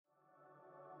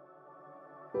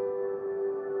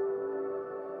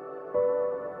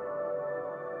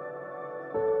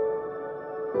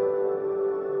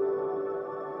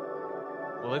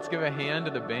Let's give a hand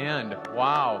to the band.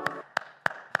 Wow.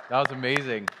 That was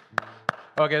amazing.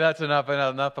 Okay, that's enough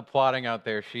applauding out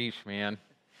there. Sheesh, man.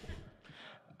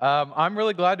 I'm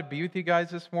really glad to be with you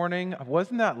guys this morning.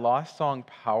 Wasn't that Lost song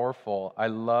powerful? I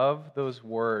love those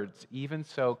words. Even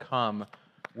so, come.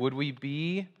 Would we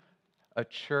be a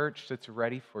church that's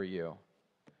ready for you?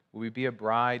 Would we be a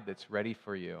bride that's ready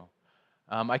for you?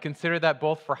 I consider that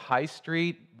both for High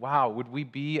Street. Wow, would we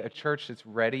be a church that's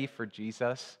ready for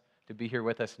Jesus to be here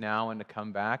with us now and to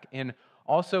come back? And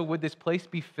also, would this place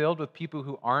be filled with people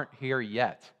who aren't here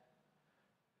yet,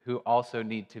 who also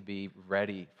need to be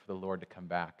ready for the Lord to come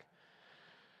back?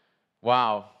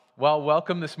 Wow. Well,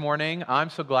 welcome this morning. I'm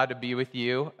so glad to be with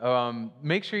you.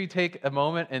 Make sure you take a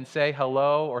moment and say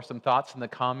hello or some thoughts in the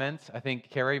comments. I think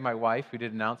Carrie, my wife, who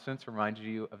did announcements, reminded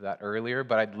you of that earlier,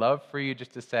 but I'd love for you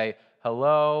just to say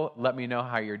hello, let me know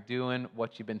how you're doing,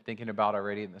 what you've been thinking about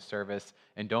already in the service,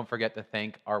 and don't forget to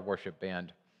thank our worship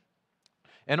band.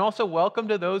 And also, welcome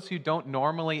to those who don't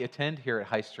normally attend here at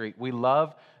High Street. We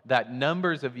love that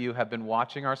numbers of you have been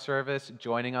watching our service,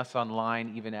 joining us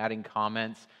online, even adding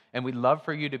comments. And we'd love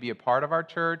for you to be a part of our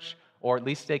church, or at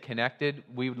least stay connected.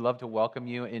 We would love to welcome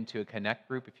you into a Connect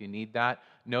group if you need that.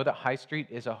 Know that High Street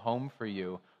is a home for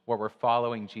you, where we're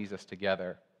following Jesus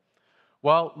together.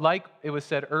 Well, like it was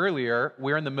said earlier,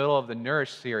 we're in the middle of the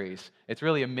Nourish series. It's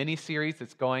really a mini-series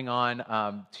that's going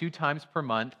on 2 times per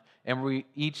month, and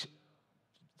each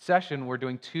session, we're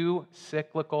doing 2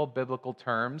 cyclical biblical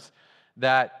terms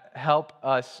that help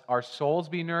us, our souls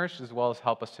be nourished, as well as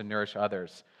help us to nourish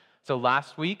others. So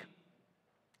last week,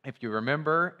 if you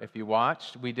remember, if you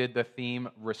watched, we did the theme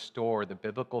Restore, the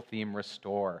biblical theme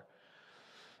Restore.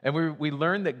 And we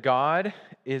learned that God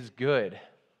is good,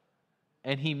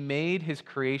 and He made His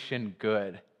creation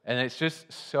good. And it's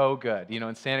just so good. You know,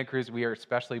 in Santa Cruz, we are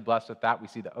especially blessed with that. We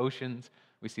see the oceans,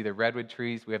 we see the redwood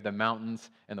trees, we have the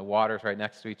mountains and the waters right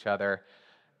next to each other.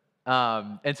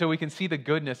 And so we can see the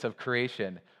goodness of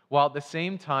creation. While at the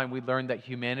same time, we learned that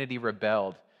humanity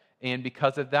rebelled. And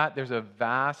because of that, there's a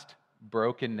vast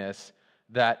brokenness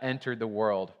that entered the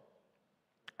world.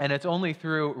 And it's only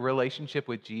through relationship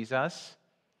with Jesus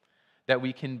that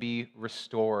we can be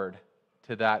restored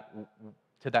to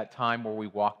that time where we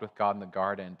walked with God in the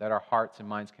garden, that our hearts and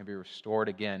minds can be restored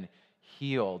again,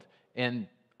 healed, and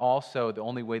also the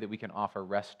only way that we can offer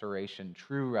restoration,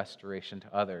 true restoration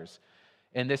to others.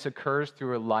 And this occurs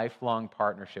through a lifelong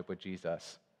partnership with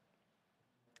Jesus.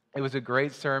 It was a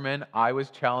great sermon. I was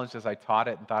challenged as I taught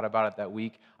it and thought about it that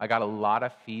week. I got a lot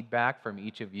of feedback from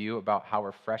each of you about how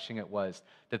refreshing it was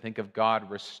to think of God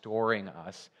restoring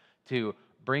us, to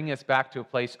bring us back to a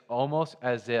place almost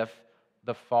as if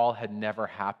the fall had never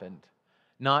happened.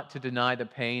 Not to deny the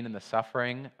pain and the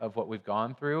suffering of what we've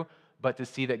gone through, but to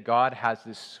see that God has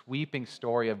this sweeping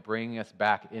story of bringing us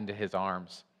back into His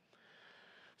arms.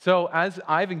 So as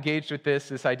I've engaged with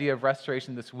this idea of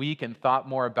restoration this week and thought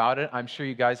more about it, I'm sure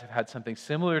you guys have had something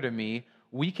similar to me.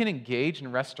 We can engage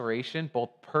in restoration both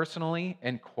personally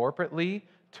and corporately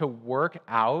to work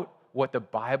out what the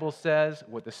Bible says,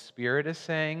 what the Spirit is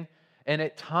saying. And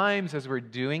at times as we're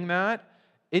doing that,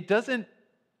 it doesn't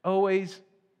always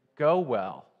go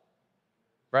well,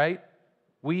 right?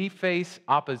 We face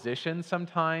opposition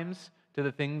sometimes to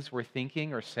the things we're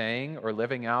thinking or saying or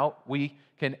living out. We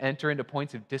can enter into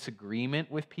points of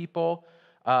disagreement with people.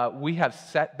 We have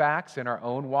setbacks in our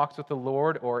own walks with the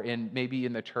Lord or maybe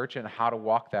in the church and how to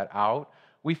walk that out.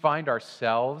 We find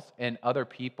ourselves and other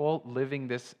people living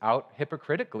this out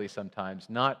hypocritically sometimes,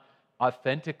 not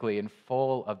authentically and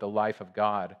full of the life of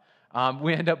God.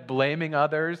 We end up blaming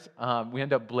others. We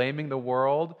end up blaming the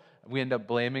world. We end up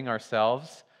blaming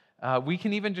ourselves. We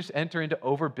can even just enter into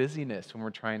over-busyness when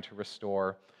we're trying to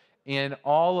restore. And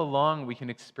all along, we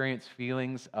can experience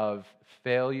feelings of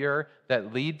failure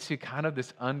that lead to kind of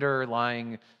this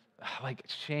underlying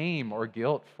shame or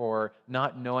guilt for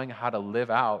not knowing how to live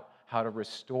out, how to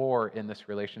restore in this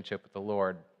relationship with the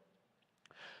Lord.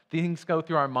 Things go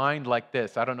through our mind like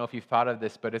this. I don't know if you've thought of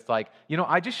this, but it's like,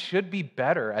 I just should be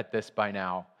better at this by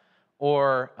now.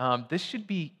 Or this should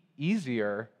be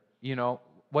easier,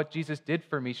 what Jesus did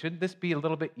for me. Shouldn't this be a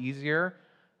little bit easier?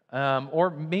 Or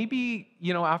maybe,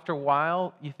 after a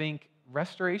while, you think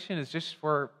restoration is just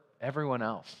for everyone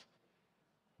else,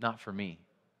 not for me.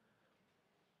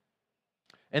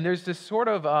 And there's this sort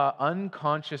of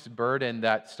unconscious burden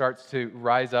that starts to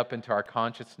rise up into our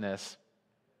consciousness.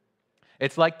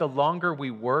 It's like the longer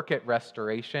we work at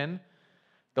restoration,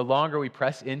 the longer we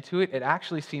press into it, it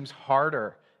actually seems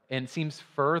harder and seems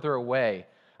further away.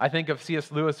 I think of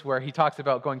C.S. Lewis where he talks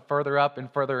about going further up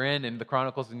and further in the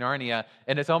Chronicles of Narnia,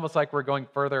 and it's almost like we're going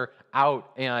further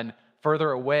out and further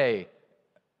away.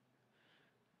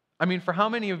 I mean, for how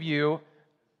many of you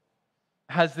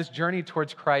has this journey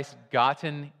towards Christ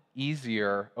gotten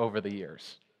easier over the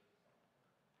years?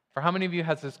 For how many of you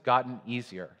has this gotten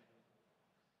easier?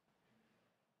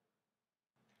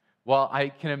 Well, I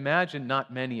can imagine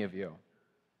not many of you.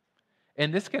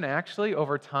 And this can actually,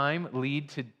 over time, lead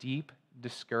to deep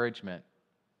discouragement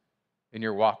in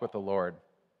your walk with the Lord.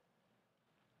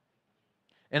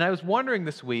 And I was wondering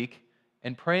this week,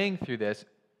 and praying through this,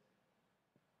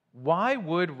 why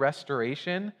would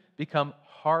restoration become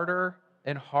harder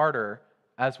and harder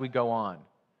as we go on?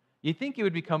 You'd think it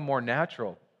would become more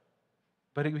natural,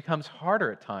 but it becomes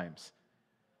harder at times.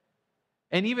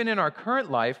 And even in our current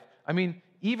life, I mean,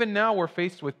 even now we're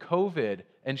faced with COVID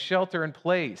and shelter in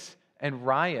place and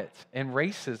riots and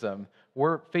racism.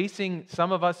 We're facing,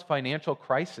 some of us, financial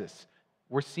crisis.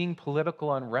 We're seeing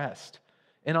political unrest.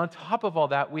 And on top of all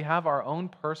that, we have our own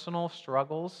personal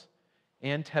struggles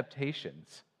and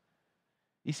temptations.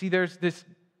 You see, there's this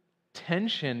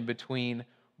tension between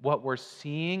what we're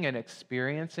seeing and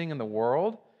experiencing in the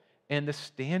world and the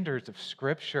standards of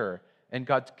Scripture and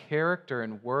God's character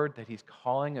and word that He's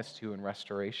calling us to in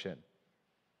restoration.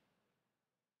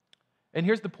 And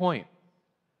here's the point,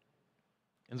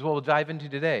 as what we'll dive into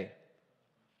today.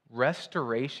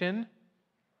 Restoration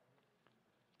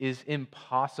is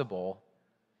impossible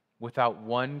without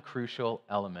one crucial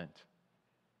element.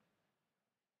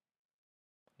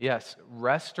 Yes,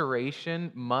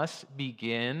 restoration must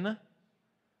begin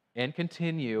and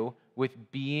continue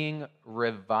with being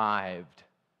revived.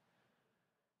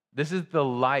 This is the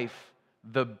life,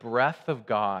 the breath of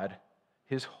God,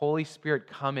 His Holy Spirit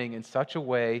coming in such a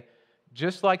way,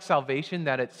 just like salvation,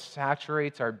 that it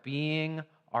saturates our being,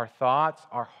 our thoughts,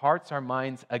 our hearts, our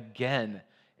minds again,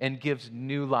 and gives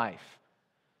new life,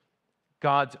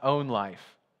 God's own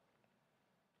life.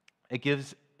 It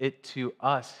gives it to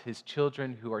us, His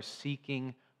children, who are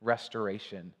seeking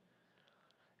restoration.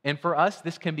 And for us,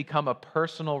 this can become a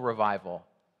personal revival.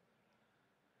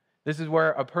 This is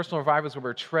where a personal revival is where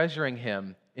we're treasuring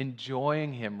Him,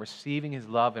 enjoying Him, receiving His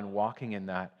love, and walking in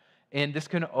that. And this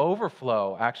can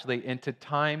overflow, actually, into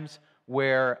times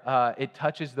where it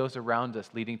touches those around us,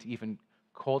 leading to even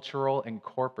cultural and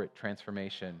corporate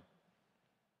transformation.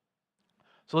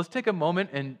 So let's take a moment,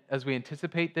 and as we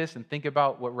anticipate this and think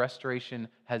about what restoration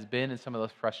has been and some of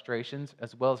those frustrations,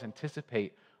 as well as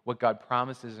anticipate what God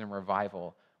promises in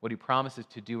revival, what He promises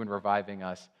to do in reviving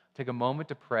us, take a moment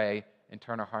to pray and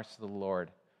turn our hearts to the Lord.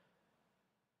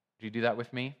 Would you do that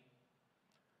with me?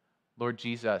 Lord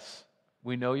Jesus,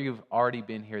 we know You've already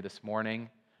been here this morning.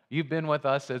 You've been with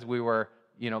us as we were,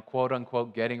 quote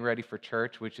unquote, getting ready for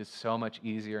church, which is so much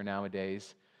easier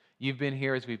nowadays. You've been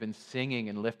here as we've been singing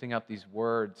and lifting up these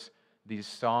words, these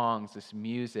songs, this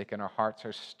music, and our hearts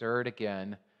are stirred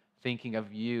again, thinking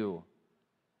of You,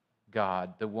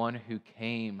 God, the one who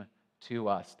came to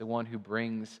us, the one who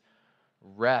brings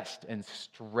rest and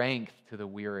strength to the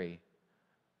weary.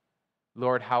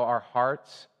 Lord, how our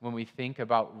hearts, when we think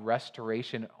about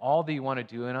restoration, all that You want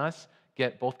to do in us,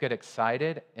 both get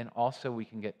excited, and also we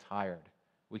can get tired.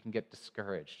 We can get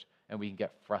discouraged, and we can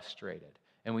get frustrated.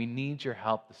 And we need Your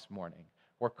help this morning.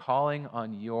 We're calling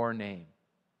on Your name,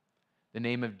 the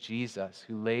name of Jesus,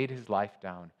 who laid His life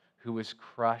down, who was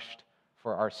crushed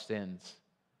for our sins,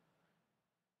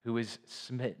 who was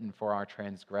smitten for our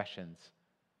transgressions,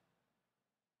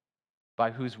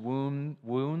 by whose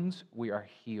wounds we are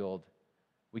healed.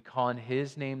 We call on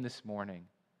His name this morning,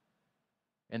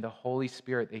 and the Holy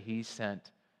Spirit that He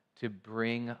sent to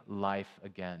bring life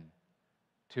again,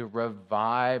 to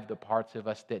revive the parts of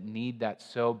us that need that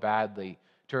so badly,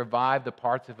 to revive the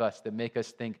parts of us that make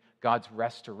us think God's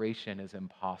restoration is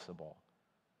impossible.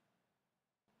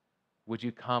 Would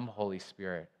You come, Holy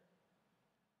Spirit?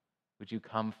 Would You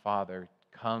come, Father?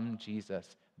 Come,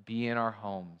 Jesus. Be in our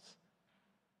homes.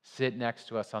 Sit next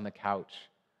to us on the couch.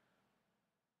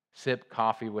 Sip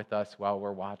coffee with us while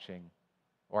we're watching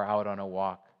or out on a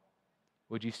walk.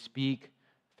 Would You speak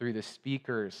through the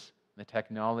speakers, the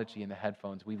technology, and the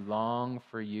headphones? We long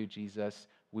for You, Jesus.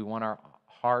 We want our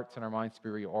hearts and our minds to be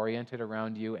reoriented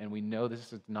around You, and we know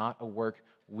this is not a work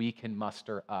we can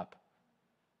muster up.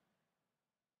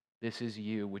 This is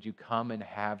You. Would You come and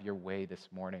have Your way this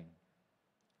morning?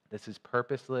 This is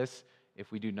purposeless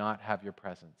if we do not have Your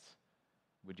presence.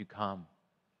 Would You come?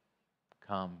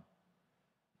 Come.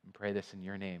 And pray this in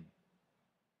Your name.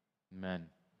 Amen.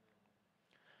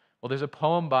 Well, there's a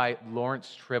poem by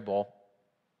Lawrence Tribble.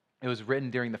 It was written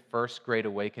during the First Great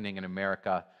Awakening in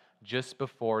America, just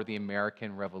before the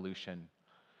American Revolution.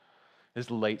 This is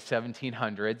the late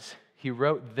 1700s. He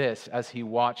wrote this as he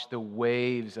watched the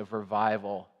waves of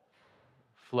revival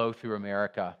flow through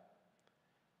America.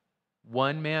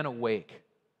 One man awake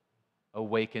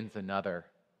awakens another.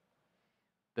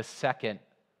 The second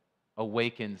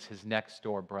awakens his next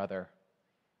door brother.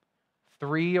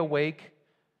 3 awake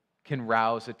can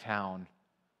rouse a town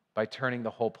by turning the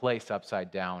whole place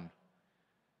upside down.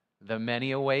 The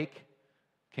many awake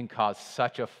can cause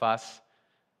such a fuss,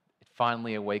 it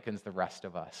finally awakens the rest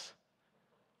of us.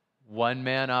 One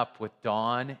man up with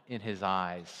dawn in his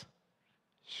eyes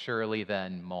surely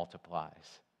then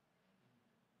multiplies.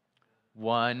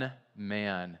 One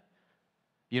man.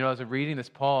 You know, as I'm reading this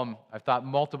poem, I've thought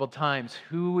multiple times,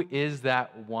 who is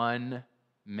that one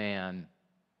man?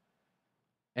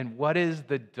 And what is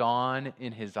the dawn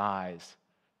in his eyes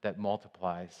that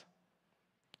multiplies?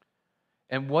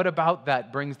 And what about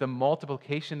that brings the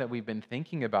multiplication that we've been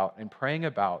thinking about and praying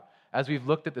about as we've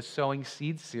looked at the Sowing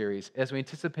Seeds series, as we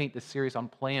anticipate the series on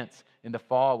plants in the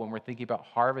fall when we're thinking about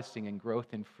harvesting and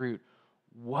growth in fruit?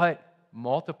 What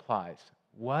multiplies?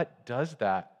 What does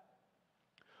that?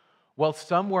 Well,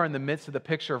 somewhere in the midst of the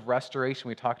picture of restoration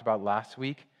we talked about last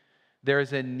week, there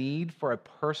is a need for a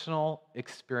personal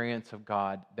experience of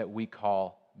God that we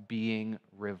call being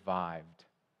revived.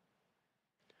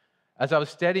 As I was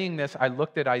studying this, I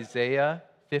looked at Isaiah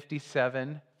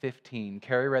 57:15.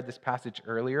 Carrie read this passage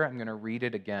earlier. I'm going to read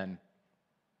it again.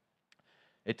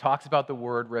 It talks about the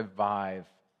word revive.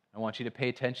 I want you to pay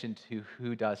attention to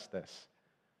who does this.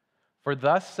 For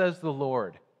thus says the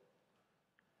Lord,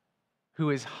 who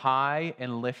is high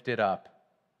and lifted up,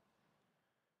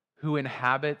 who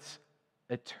inhabits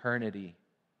eternity,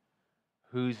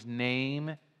 whose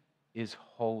name is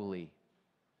holy.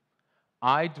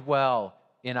 I dwell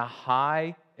in a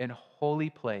high and holy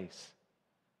place,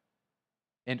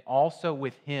 and also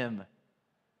with him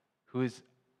who is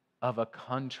of a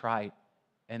contrite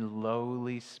and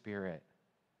lowly spirit,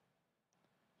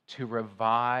 to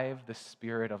revive the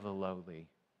spirit of the lowly.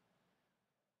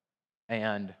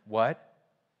 And what?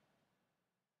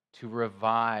 To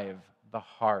revive the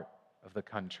heart of the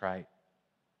contrite.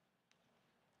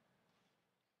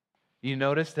 You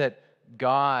notice that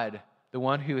God, the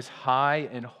one who is high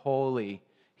and holy,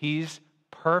 he's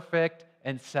perfect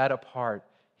and set apart.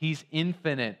 He's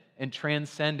infinite and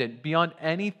transcendent, beyond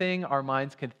anything our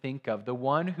minds can think of. The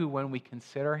one who, when we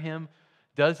consider him,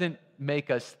 doesn't make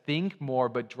us think more,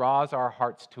 but draws our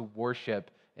hearts to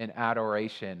worship and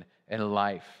adoration and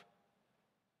life.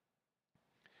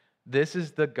 This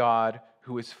is the God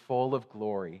who is full of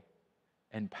glory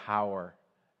and power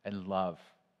and love.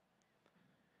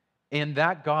 And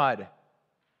that God,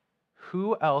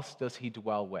 who else does he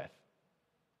dwell with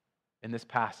in this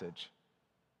passage?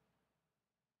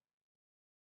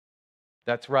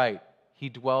 That's right. He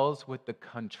dwells with the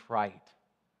contrite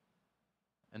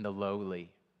and the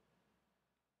lowly.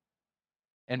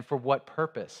 And for what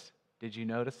purpose? Did you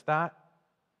notice that?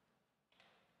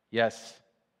 Yes,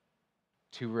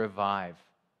 to revive.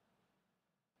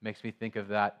 Makes me think of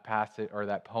that passage or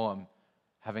that poem,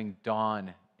 having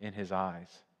dawn in his eyes.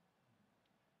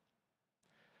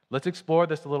 Let's explore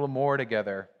this a little more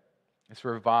together, this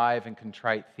revive and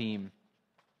contrite theme.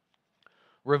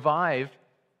 Revive,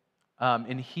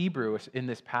 in Hebrew, in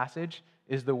this passage,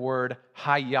 is the word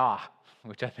hayah,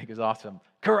 which I think is awesome.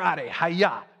 Karate,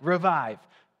 hayah, revive.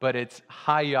 But it's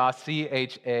hayah,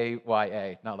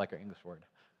 C-H-A-Y-A, not like our English word.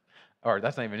 Or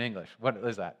that's not even English. What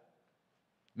is that?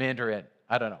 Mandarin.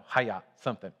 I don't know. Hayah,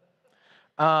 something.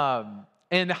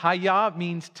 And hayah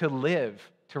means to live,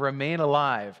 to remain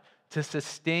alive, to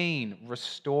sustain,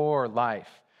 restore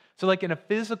life. So like in a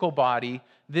physical body,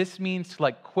 this means to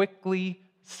like quickly,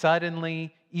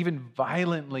 suddenly, even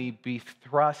violently be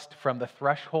thrust from the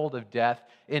threshold of death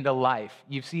into life.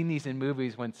 You've seen these in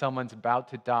movies when someone's about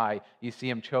to die. You see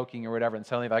them choking or whatever, and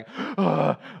suddenly they're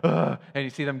like, and you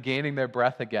see them gaining their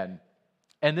breath again.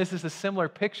 And this is a similar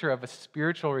picture of a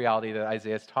spiritual reality that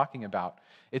Isaiah is talking about.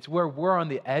 It's where we're on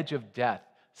the edge of death,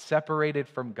 separated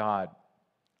from God.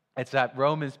 It's that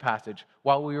Romans passage.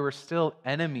 While we were still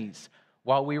enemies,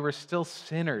 while we were still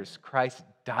sinners, Christ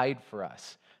died for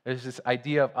us. There's this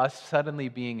idea of us suddenly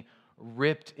being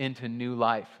ripped into new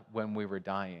life when we were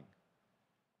dying.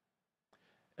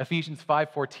 Ephesians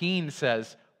 5:14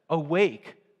 says,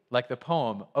 awake, like the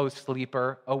poem, O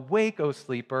sleeper, awake, O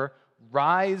sleeper,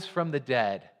 rise from the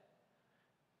dead,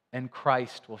 and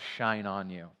Christ will shine on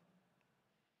you.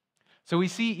 So we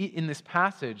see in this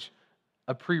passage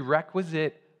a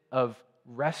prerequisite of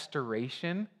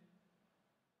restoration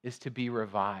is to be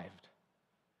revived.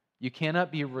 You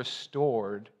cannot be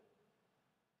restored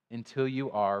until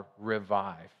you are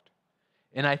revived.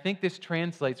 And I think this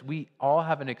translates, we all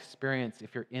have an experience,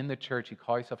 if you're in the church, you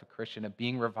call yourself a Christian, of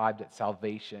being revived at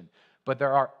salvation. But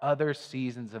there are other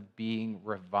seasons of being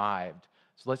revived.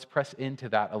 So let's press into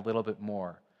that a little bit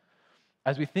more.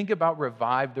 As we think about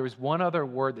revive, there was one other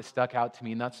word that stuck out to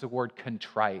me, and that's the word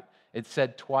contrite. It's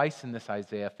said twice in this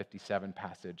Isaiah 57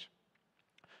 passage.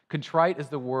 Contrite is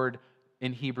the word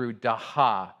in Hebrew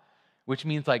daha, which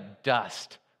means like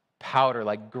dust, powder,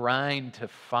 like grind to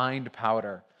find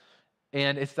powder.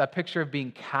 And it's that picture of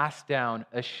being cast down,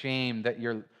 ashamed, that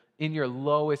you're in your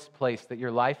lowest place, that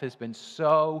your life has been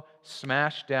so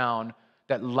smashed down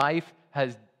that life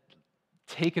has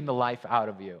taken the life out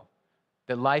of you,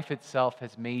 that life itself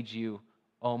has made you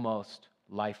almost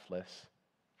lifeless,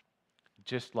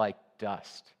 just like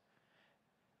dust.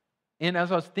 And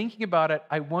as I was thinking about it,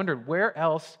 I wondered, where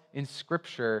else in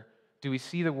Scripture do we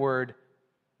see the word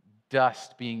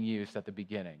dust being used at the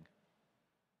beginning?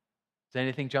 Does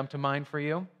anything jump to mind for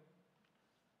you?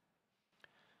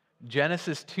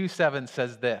 Genesis 2:7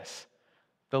 says this,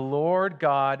 "The Lord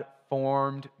God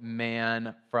formed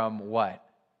man from" what?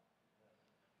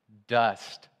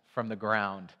 Dust from the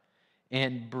ground,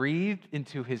 and breathed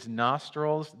into his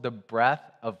nostrils the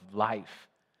breath of life,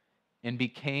 and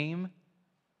became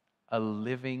a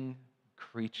living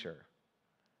creature.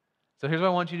 So here's what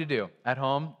I want you to do. At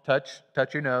home, touch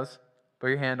your nose, put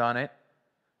your hand on it.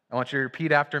 I want you to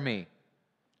repeat after me.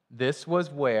 This was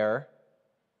where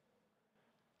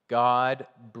God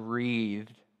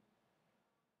breathed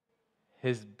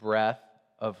his breath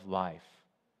of life.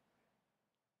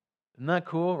 Isn't that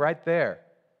cool? Right there.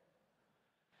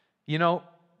 You know,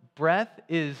 breath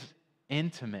is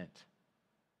intimate.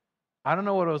 I don't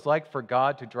know what it was like for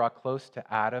God to draw close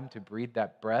to Adam to breathe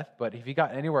that breath, but if he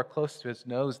got anywhere close to his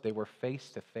nose, they were face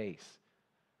to face.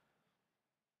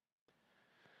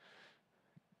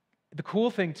 The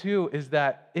cool thing, too, is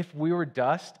that if we were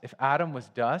dust, if Adam was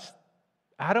dust,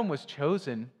 Adam was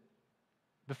chosen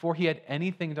before he had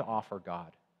anything to offer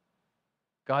God.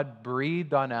 God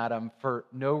breathed on Adam for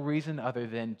no reason other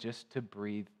than just to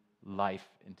breathe life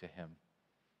into him.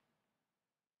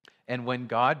 And when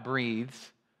God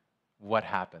breathes, what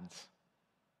happens?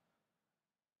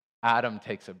 Adam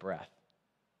takes a breath,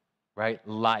 right?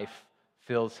 Life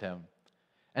fills him.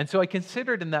 And so I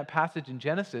considered in that passage in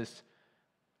Genesis,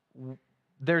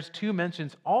 there's two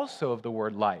mentions also of the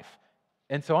word life.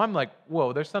 And so I'm like,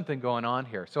 whoa, there's something going on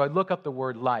here. So I look up the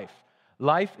word life.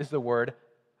 Life is the word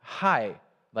hi,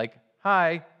 like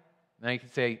hi. Now you can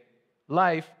say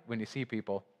life when you see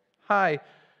people. Hi.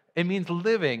 It means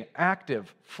living,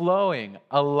 active, flowing,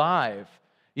 alive.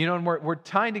 You know, and we're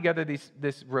tying together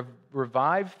this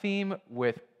revive theme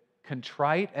with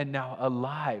contrite and now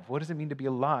alive. What does it mean to be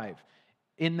alive?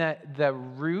 In that the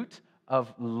root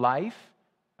of life,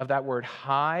 of that word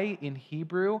hi in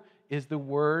Hebrew, is the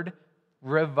word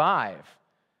revive.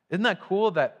 Isn't that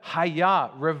cool that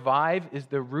haya, revive, is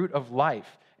the root of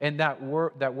life? And that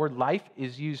word life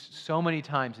is used so many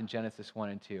times in Genesis 1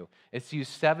 and 2. It's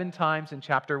used 7 times in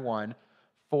chapter 1,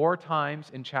 4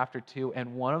 times in chapter 2,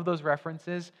 and one of those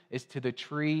references is to the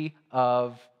tree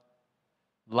of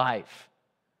life.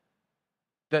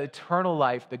 The eternal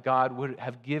life that God would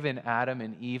have given Adam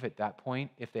and Eve at that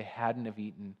point if they hadn't have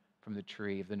eaten from the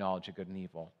tree of the knowledge of good and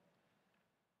evil.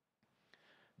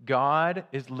 God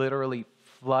is literally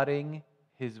flooding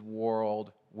his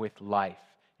world with life,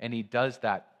 and he does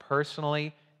that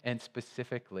personally and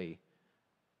specifically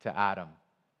to Adam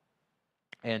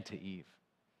and to Eve.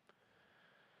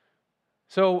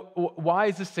 So why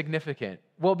is this significant?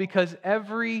 Well, because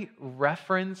every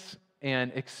reference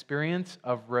and experience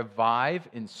of revive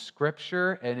in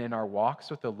Scripture and in our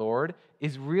walks with the Lord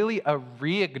is really a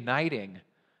reigniting,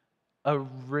 a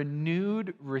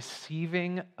renewed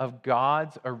receiving of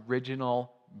God's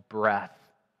original breath.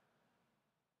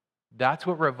 That's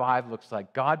what revive looks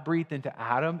like. God breathed into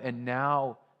Adam, and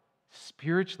now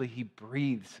spiritually he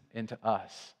breathes into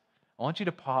us. I want you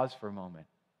to pause for a moment.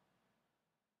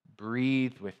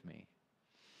 Breathe with me.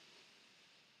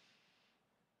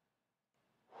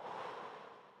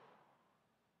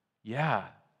 Yeah,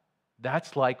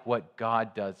 that's like what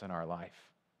God does in our life.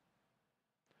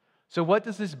 So what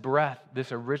does this breath,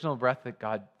 this original breath that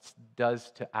God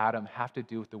does to Adam, have to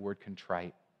do with the word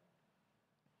contrite?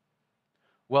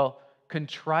 Well,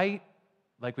 contrite,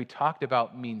 like we talked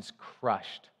about, means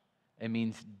crushed. It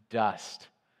means dust.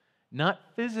 Not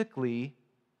physically,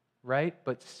 right,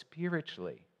 but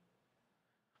spiritually.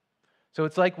 So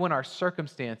it's like when our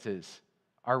circumstances,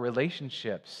 our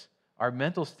relationships, our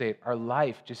mental state, our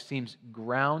life just seems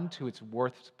ground to its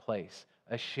worst place,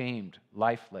 ashamed,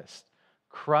 lifeless,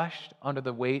 crushed under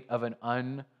the weight of an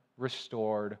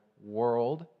unrestored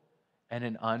world and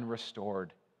an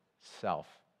unrestored self.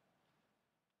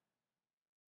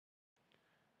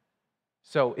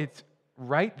 So it's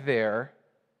right there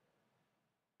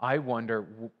I wonder,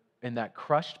 in that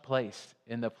crushed place,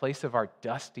 in the place of our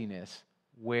dustiness,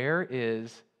 where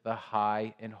is the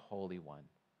high and holy one?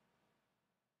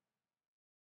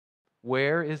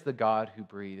 Where is the God who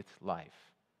breathes life?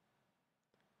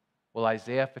 Well,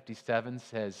 Isaiah 57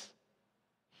 says,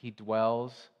 He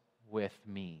dwells with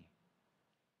me.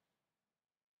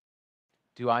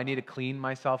 Do I need to clean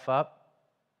myself up?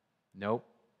 Nope.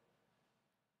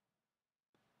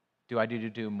 Do I need to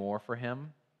do more for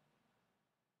Him?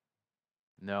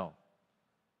 No.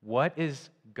 What is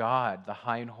God, the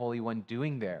high and holy one,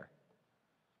 doing there?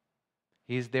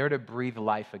 He's there to breathe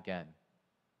life again.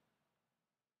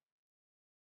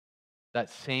 That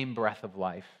same breath of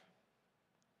life.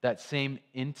 That same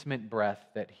intimate breath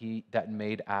that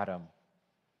made Adam.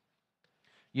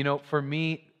 You know, for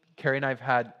me, Carrie and I have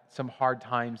had some hard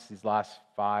times these last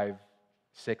 5,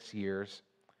 6 years.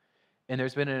 And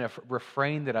there's been a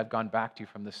refrain that I've gone back to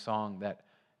from the song that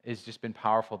has just been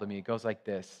powerful to me. It goes like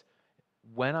this.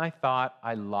 When I thought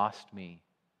I lost me,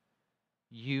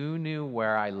 you knew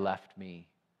where I left me.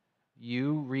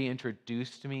 You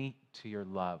reintroduced me to your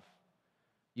love.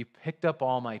 You picked up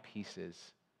all my pieces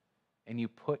and you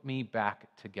put me back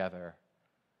together.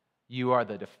 You are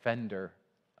the defender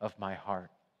of my heart.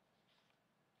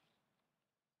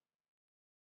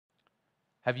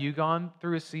 Have you gone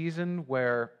through a season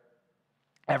where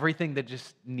everything that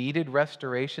just needed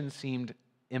restoration seemed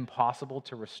impossible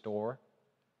to restore?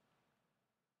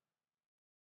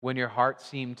 When your heart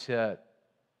seemed to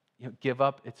give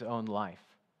up its own life?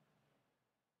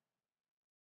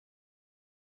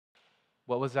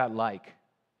 What was that like?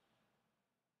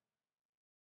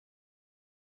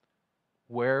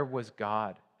 Where was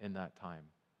God in that time?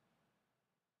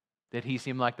 Did He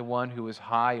seem like the one who was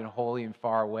high and holy and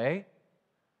far away?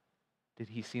 Did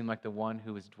He seem like the one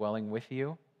who was dwelling with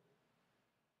you?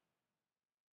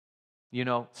 You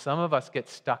know, some of us get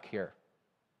stuck here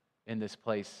in this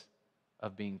place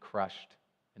of being crushed,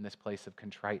 in this place of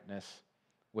contriteness,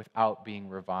 without being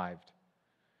revived.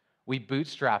 We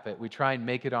bootstrap it. We try and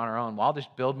make it on our own. Well, I'll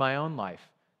just build my own life.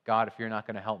 God, if you're not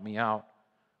going to help me out.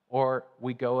 Or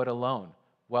we go it alone.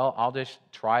 Well, I'll just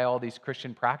try all these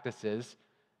Christian practices,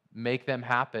 make them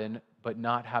happen, but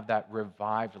not have that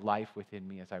revived life within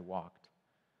me as I walked.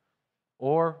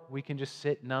 Or we can just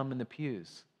sit numb in the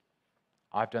pews.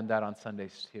 I've done that on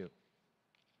Sundays too.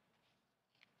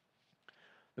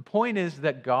 The point is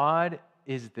that God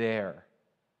is there.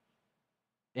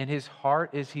 And His heart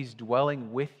is He's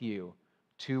dwelling with you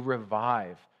to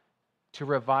revive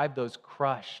those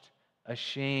crushed,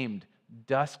 ashamed,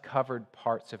 dust-covered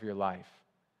parts of your life.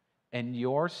 And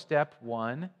your step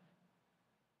one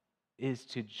is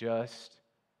to just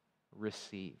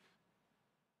receive.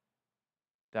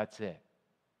 That's it.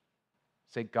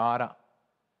 Say, God,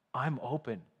 I'm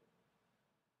open.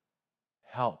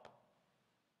 Help.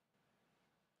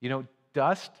 You know,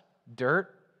 dust,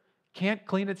 dirt, can't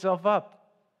clean itself up.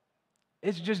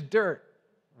 It's just dirt,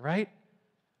 right?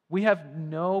 We have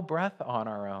no breath on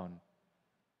our own.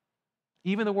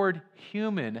 Even the word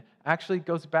human actually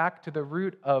goes back to the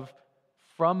root of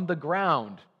from the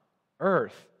ground,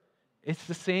 earth. It's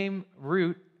the same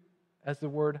root as the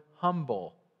word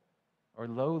humble or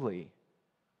lowly.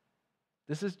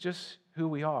 This is just who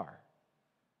we are.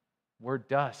 We're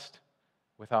dust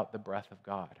without the breath of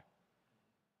God.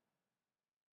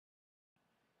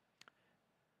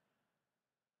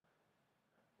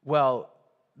 Well,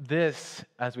 this,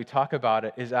 as we talk about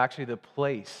it, is actually the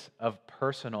place of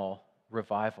personal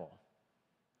revival.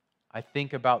 I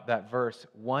think about that verse,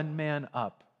 one man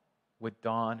up with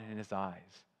dawn in his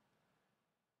eyes,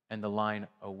 and the line,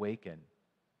 awaken.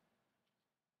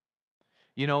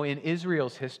 You know, in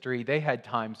Israel's history, they had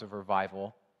times of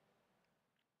revival.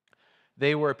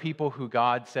 They were people who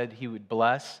God said He would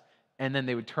bless, and then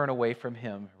they would turn away from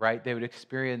Him, right? They would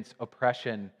experience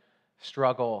oppression,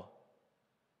 struggle,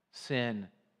 sin.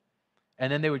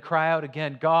 And then they would cry out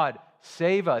again, God,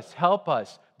 save us, help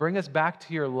us, bring us back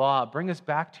to your law, bring us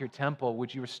back to your temple.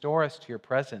 Would you restore us to your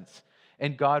presence?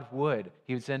 And God would.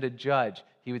 He would send a judge,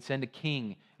 He would send a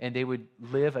king, and they would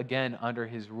live again under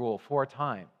His rule for a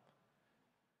time.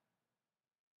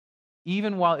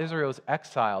 Even while Israel was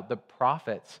exiled, the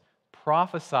prophets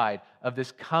prophesied of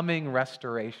this coming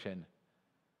restoration.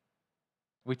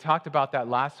 We talked about that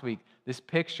last week, this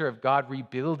picture of God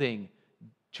rebuilding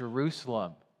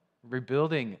Jerusalem,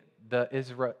 rebuilding the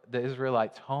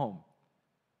Israelites' home.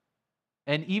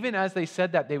 And even as they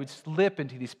said that, they would slip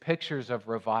into these pictures of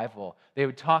revival. They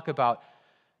would talk about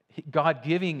God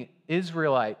giving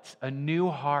Israelites a new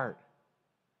heart,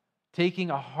 taking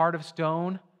a heart of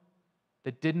stone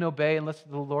that didn't obey and listen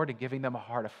to the Lord and giving them a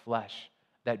heart of flesh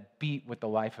that beat with the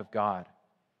life of God.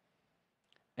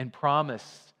 and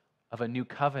promise of a new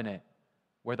covenant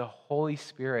where the Holy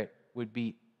Spirit would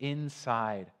be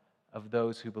inside of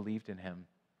those who believed in him.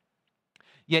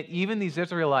 Yet even these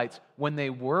Israelites, when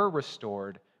they were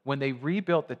restored, when they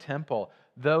rebuilt the temple,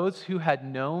 those who had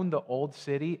known the old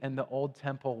city and the old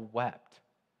temple wept.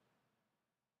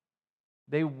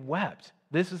 They wept.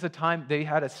 This is a time they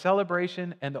had a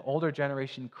celebration, and the older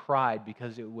generation cried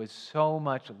because it was so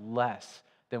much less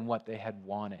than what they had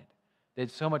wanted. They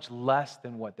had so much less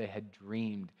than what they had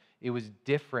dreamed. It was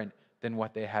different than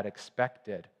what they had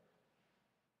expected.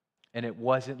 And it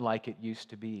wasn't like it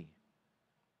used to be.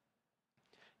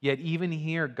 Yet even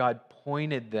here, God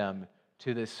pointed them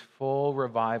to this full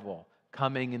revival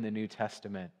coming in the New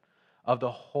Testament of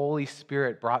the Holy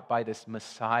Spirit brought by this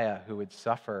Messiah who would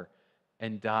suffer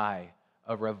and die,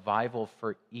 a revival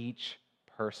for each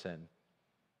person.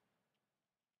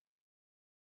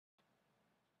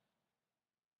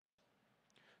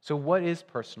 So what is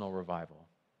personal revival?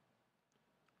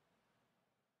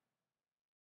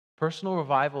 Personal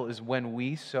revival is when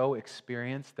we so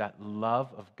experience that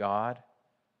love of God,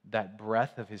 that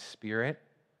breath of His Spirit,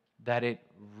 that it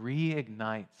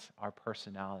reignites our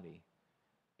personality.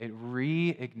 It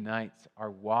reignites our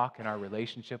walk and our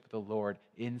relationship with the Lord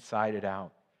inside and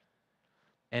out.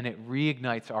 And it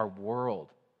reignites our world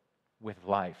with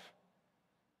life.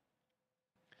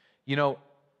 You know,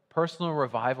 personal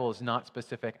revival is not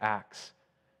specific acts.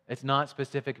 It's not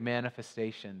specific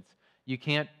manifestations. You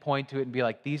can't point to it and be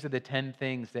like, these are the 10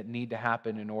 things that need to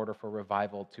happen in order for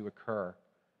revival to occur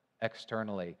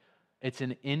externally. It's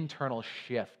an internal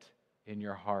shift in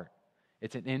your heart.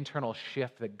 It's an internal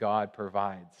shift that God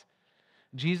provides.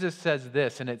 Jesus says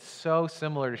this, and it's so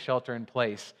similar to shelter in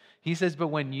place. He says, but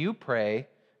when you pray,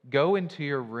 go into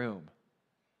your room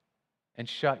and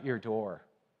shut your door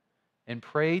and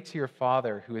pray to your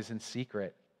Father who is in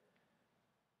secret.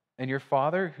 And your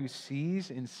Father who sees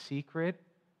in secret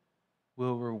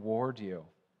will reward you.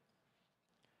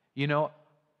 You know,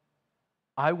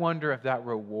 I wonder if that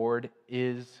reward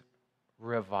is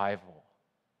revival.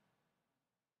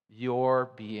 You're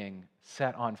being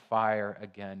set on fire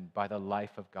again by the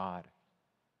life of God.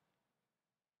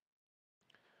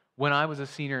 When I was a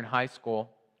senior in high school,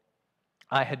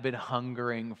 I had been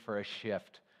hungering for a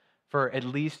shift. For at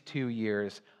least 2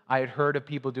 years, I had heard of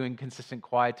people doing consistent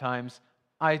quiet times.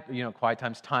 Quiet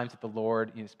times with the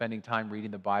Lord, spending time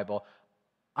reading the Bible.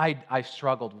 I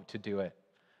struggled to do it.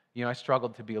 I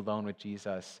struggled to be alone with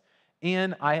Jesus.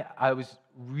 And I was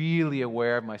really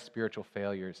aware of my spiritual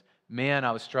failures. Man,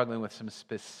 I was struggling with some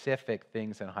specific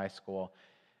things in high school.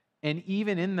 And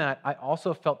even in that, I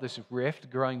also felt this rift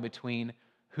growing between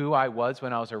who I was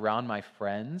when I was around my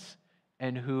friends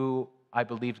and who I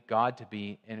believed God to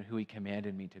be and who He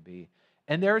commanded me to be.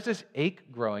 And there was this ache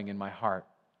growing in my heart.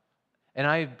 And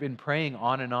I've been praying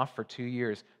on and off for 2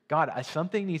 years. God,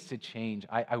 something needs to change.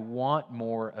 I want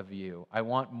more of you. I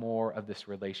want more of this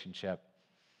relationship.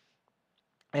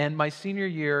 And my senior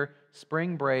year,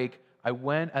 spring break, I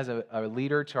went as a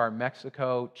leader to our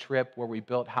Mexico trip where we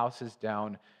built houses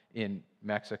down in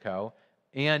Mexico.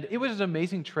 And it was an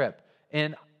amazing trip.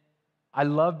 And I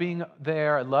loved being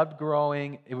there. I loved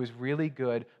growing. It was really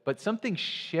good. But something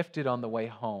shifted on the way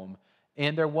home.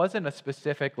 And there wasn't a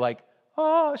specific,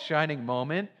 shining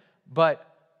moment. But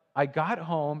I got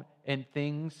home and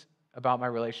things about my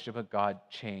relationship with God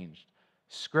changed.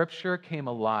 Scripture came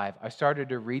alive. I started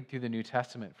to read through the New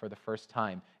Testament for the first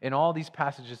time. And all these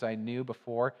passages I knew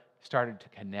before started to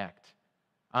connect.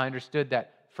 I understood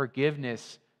that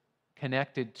forgiveness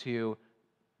connected to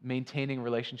maintaining a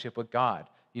relationship with God.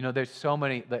 There's so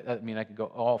many, I could go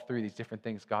all through these different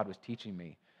things God was teaching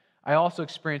me. I also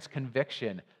experienced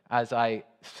conviction as I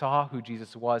saw who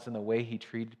Jesus was and the way He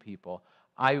treated people.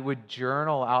 I would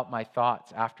journal out my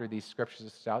thoughts after these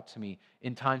scriptures stood out to me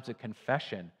in times of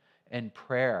confession and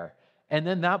prayer. And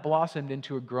then that blossomed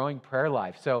into a growing prayer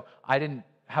life. So I didn't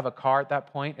have a car at that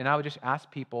point, and I would just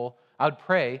ask people, I would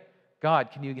pray,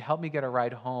 God, can you help me get a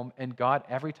ride home? And God,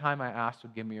 every time I asked,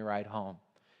 would give me a ride home.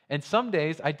 And some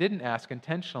days I didn't ask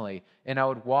intentionally, and I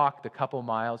would walk the couple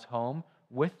miles home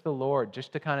with the Lord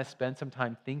just to kind of spend some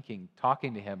time thinking,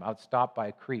 talking to Him. I would stop by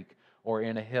a creek or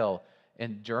in a hill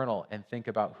and journal and think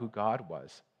about who God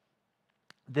was.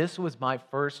 This was my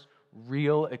first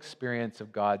real experience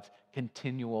of God's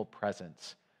continual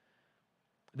presence.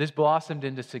 This blossomed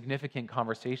into significant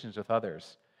conversations with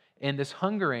others. And this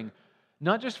hungering,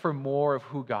 not just for more of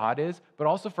who God is, but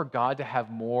also for God to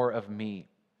have more of me.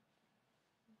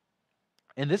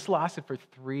 And this lasted for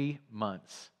 3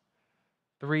 months.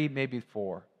 3, maybe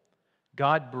 4.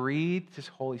 God breathed His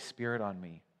Holy Spirit on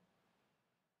me.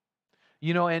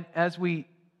 And as we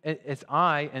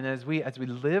as we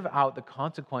live out the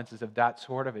consequences of that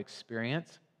sort of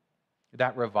experience,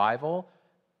 that revival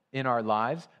in our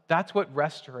lives, that's what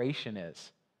restoration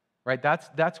is, right?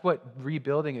 That's what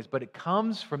rebuilding is. But it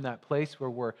comes from that place where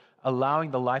we're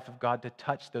allowing the life of God to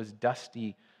touch those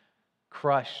dusty,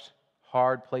 crushed,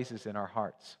 hard places in our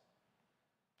hearts.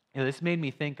 This made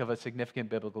me think of a significant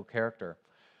biblical character.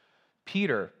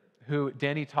 Peter, who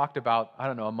Danny talked about,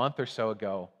 a month or so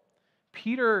ago.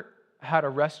 Peter had a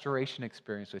restoration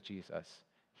experience with Jesus.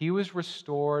 He was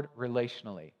restored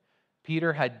relationally.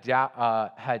 Peter had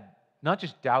not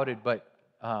just doubted, but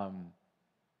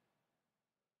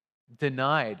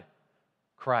denied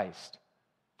Christ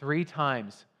 3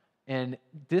 times and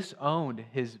disowned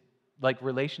his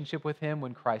relationship with him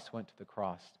when Christ went to the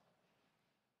cross.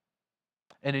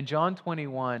 And in John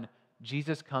 21,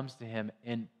 Jesus comes to him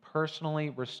and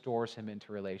personally restores him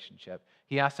into relationship.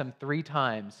 He asks him 3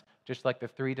 times, just like the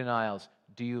 3 denials,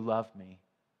 "Do you love me?"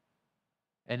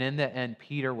 And in the end,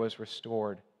 Peter was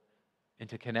restored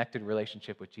into connected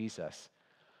relationship with Jesus.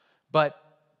 But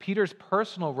Peter's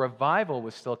personal revival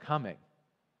was still coming.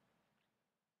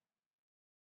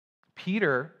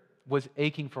 Peter was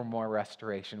aching for more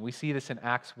restoration. We see this in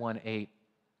Acts 1:8.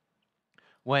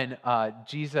 When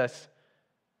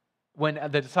when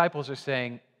the disciples are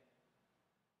saying,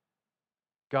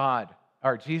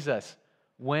 Jesus,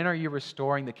 when are you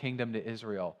restoring the kingdom to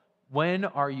Israel? When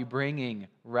are you bringing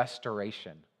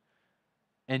restoration?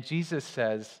 And Jesus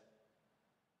says,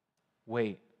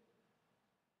 wait.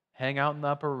 Hang out in the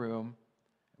upper room.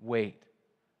 Wait.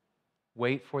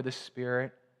 Wait for the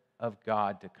Spirit of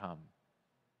God to come.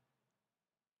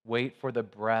 Wait for the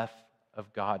breath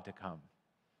of God to come.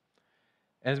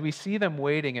 As we see them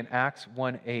waiting in Acts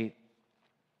 1:8,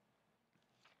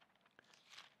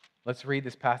 let's read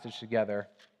this passage together.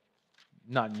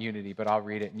 Not in unity, but I'll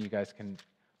read it and you guys can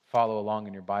follow along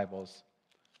in your Bibles.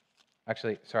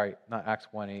 Actually, sorry, not Acts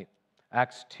 1:8.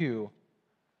 Acts 2,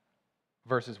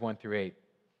 verses 1 through 8.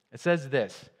 It says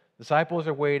this: disciples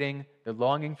are waiting, they're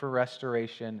longing for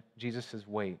restoration. Jesus says,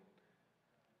 wait.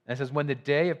 And it says, when the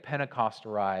day of Pentecost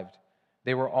arrived,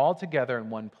 they were all together in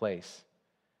one place.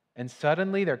 And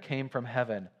suddenly there came from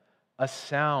heaven a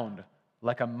sound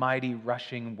like a mighty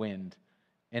rushing wind,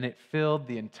 and it filled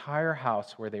the entire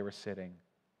house where they were sitting.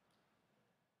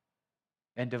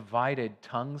 And divided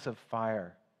tongues of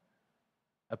fire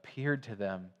appeared to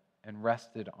them and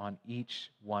rested on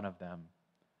each one of them.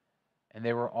 And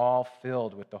they were all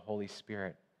filled with the Holy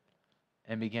Spirit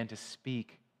and began to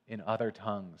speak in other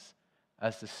tongues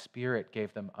as the Spirit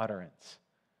gave them utterance.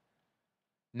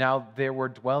 Now there were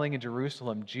dwelling in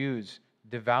Jerusalem Jews,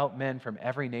 devout men from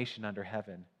every nation under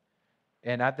heaven.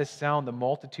 And at this sound the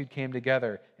multitude came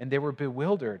together, and they were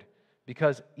bewildered,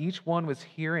 because each one was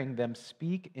hearing them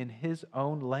speak in his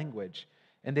own language.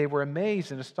 And they were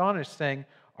amazed and astonished, saying,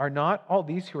 are not all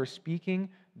these who are speaking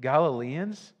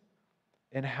Galileans?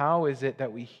 And how is it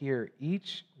that we hear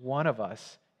each one of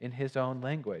us in his own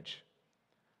language?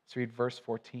 Let's read verse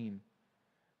 14.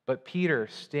 But Peter,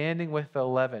 standing with the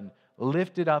 11,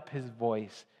 lifted up his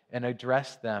voice and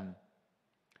addressed them.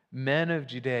 Men of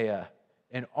Judea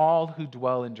and all who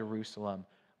dwell in Jerusalem,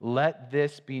 let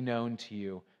this be known to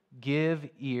you. Give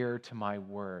ear to my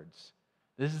words.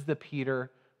 This is the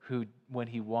Peter who, when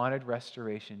he wanted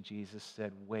restoration, Jesus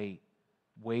said, wait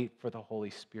for the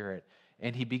Holy Spirit.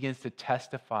 And he begins to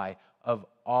testify of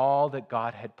all that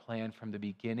God had planned from the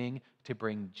beginning to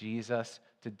bring Jesus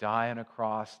to die on a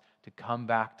cross, to come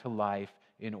back to life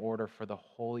in order for the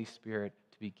Holy Spirit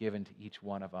to be given to each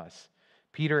one of us.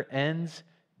 Peter ends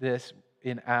this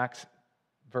in Acts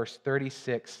verse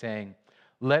 36 saying,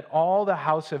 let all the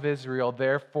house of Israel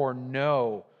therefore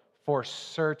know for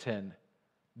certain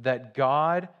that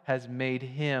God has made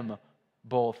him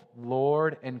both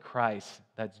Lord and Christ,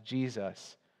 that's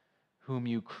Jesus, whom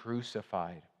you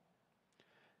crucified.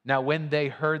 Now when they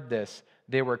heard this,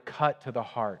 they were cut to the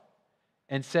heart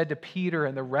and said to Peter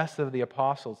and the rest of the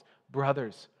apostles,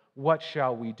 brothers, what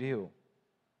shall we do?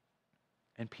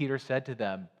 And Peter said to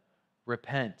them,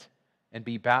 repent and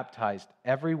be baptized,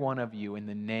 every one of you, in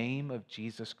the name of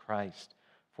Jesus Christ,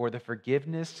 for the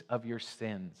forgiveness of your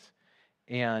sins,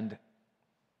 and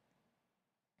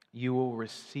you will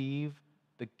receive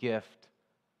the gift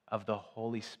of the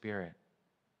Holy Spirit,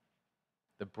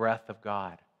 the breath of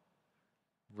God,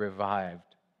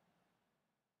 revived.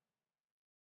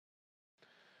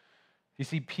 You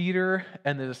see, Peter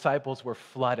and the disciples were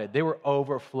flooded. They were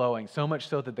overflowing, so much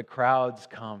so that the crowds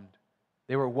come.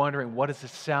 They were wondering, what is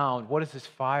this sound? What is this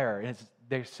fire? And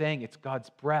they're saying it's God's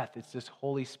breath. It's this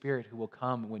Holy Spirit who will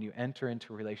come when you enter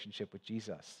into a relationship with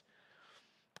Jesus.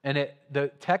 And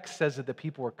the text says that the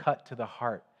people were cut to the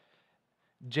heart.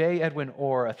 J. Edwin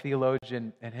Orr, a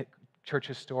theologian and church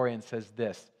historian, says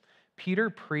this: Peter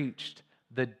preached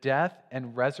the death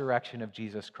and resurrection of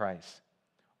Jesus Christ.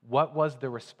 What was the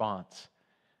response?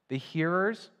 The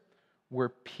hearers were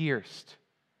pierced,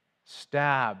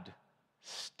 stabbed,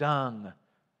 stung,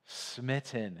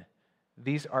 smitten.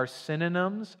 These are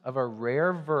synonyms of a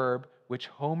rare verb which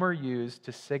Homer used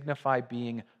to signify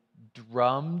being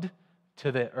drummed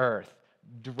to the earth.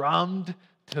 Drummed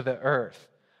to the earth.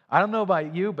 I don't know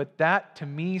about you, but that to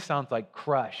me sounds like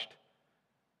crushed.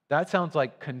 That sounds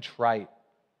like contrite.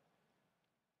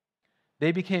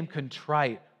 They became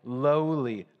contrite,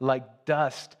 lowly, like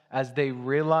dust, as they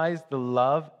realized the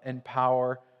love and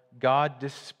power God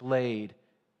displayed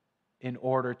in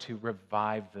order to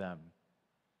revive them.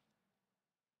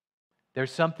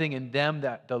 There's something in them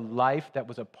that the life that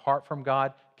was apart from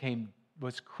God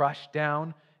was crushed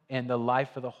down, and the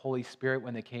life of the Holy Spirit,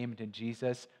 when they came to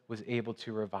Jesus, was able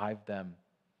to revive them.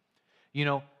 You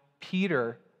know,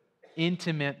 Peter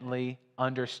intimately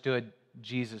understood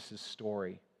Jesus'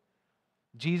 story.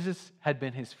 Jesus had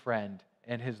been his friend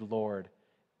and his Lord,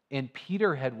 and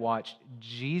Peter had watched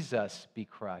Jesus be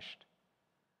crushed.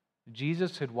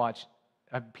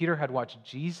 Peter had watched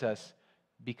Jesus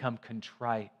become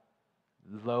contrite,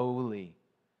 lowly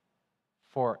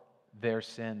for their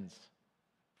sins,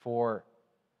 for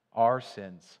our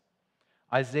sins.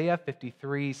 Isaiah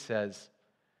 53 says,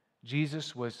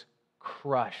 Jesus was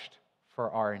crushed for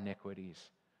our iniquities.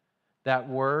 That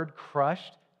word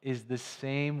crushed is the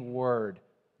same word,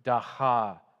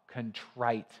 daha,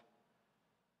 contrite,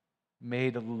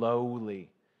 made lowly.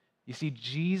 You see,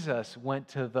 Jesus went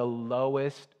to the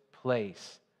lowest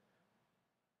place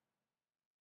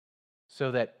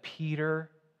so that Peter,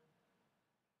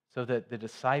 so that the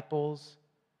disciples,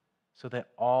 so that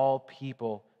all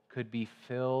people could be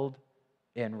filled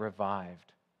and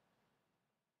revived.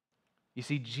 You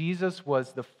see, Jesus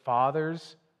was the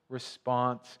Father's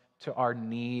response to our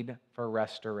need for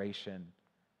restoration.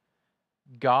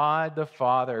 God the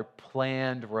Father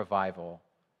planned revival.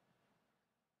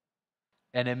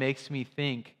 And it makes me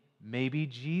think maybe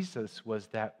Jesus was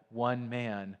that one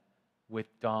man with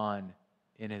dawn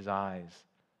in his eyes.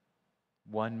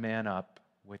 One man up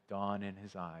with dawn in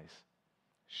his eyes.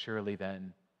 Surely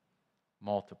then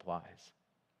multiplies.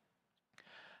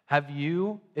 Have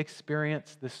you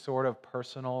experienced this sort of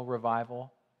personal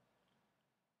revival?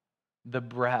 The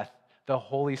breath, the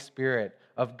Holy Spirit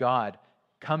of God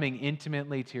coming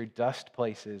intimately to your dust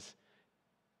places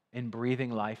and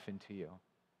breathing life into you.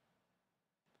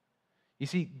 You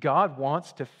see, God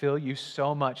wants to fill you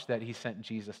so much that He sent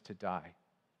Jesus to die.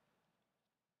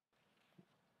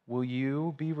 Will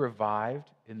you be revived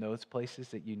in those places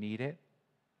that you need it?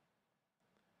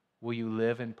 Will you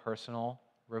live in personal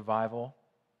revival?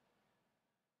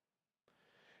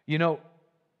 You know,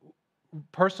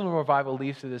 personal revival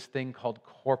leads to this thing called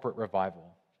corporate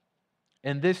revival.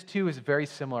 And this too is very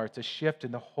similar. It's a shift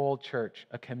in the whole church,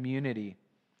 a community,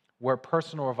 where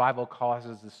personal revival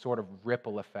causes this sort of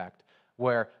ripple effect,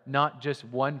 where not just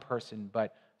one person,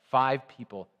 but 5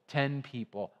 people, 10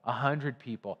 people, 100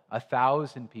 people,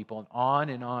 1,000 people,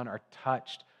 and on are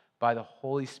touched by the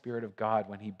Holy Spirit of God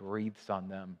when He breathes on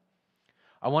them.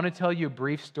 I want to tell you a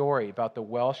brief story about the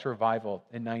Welsh revival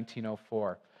in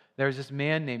 1904. There's this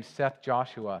man named Seth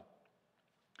Joshua.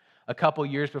 A couple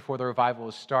years before the revival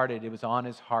was started, it was on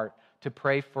his heart to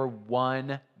pray for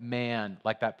one man,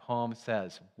 like that poem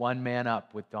says, one man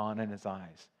up with dawn in his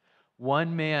eyes.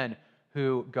 One man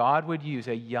who God would use,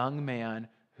 a young man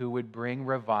who would bring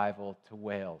revival to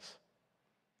Wales.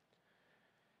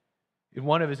 In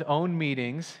one of his own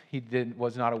meetings,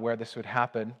 was not aware this would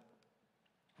happen.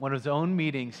 One of his own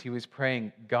meetings, he was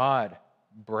praying, God,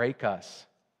 break us.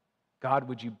 God,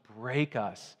 would you break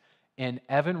us? And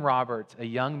Evan Roberts, a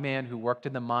young man who worked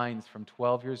in the mines from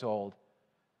 12 years old,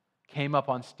 came up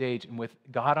on stage and with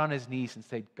God on his knees and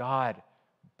said, God,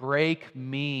 break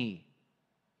me,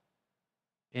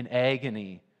 in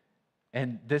agony.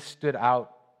 And this stood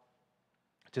out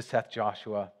to Seth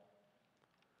Joshua.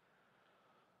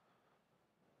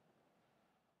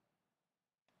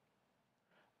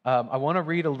 I want to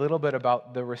read a little bit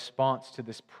about the response to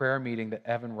this prayer meeting that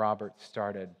Evan Roberts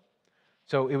started.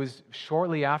 So it was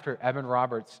shortly after Evan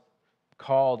Roberts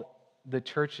called the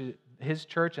church, his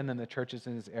church and then the churches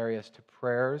in his areas to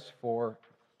prayers for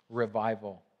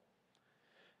revival.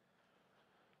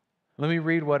 Let me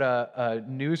read what a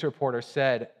news reporter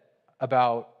said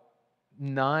about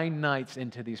 9 nights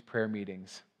into these prayer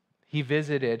meetings. He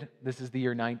visited, this is the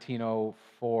year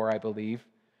 1904, I believe,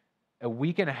 a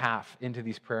week and a half into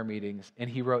these prayer meetings, and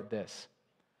he wrote this: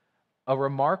 a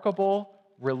remarkable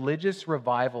religious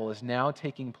revival is now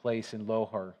taking place in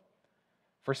Lohar.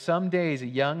 For some days, a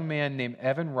young man named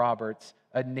Evan Roberts,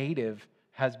 a native,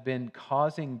 has been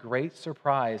causing great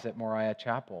surprise at Moriah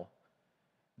Chapel.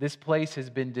 This place has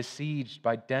been besieged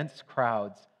by dense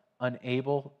crowds,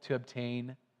 unable to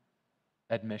obtain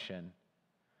admission.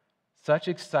 Such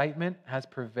excitement has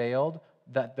prevailed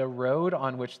that the road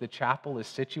on which the chapel is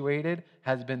situated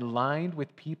has been lined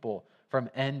with people from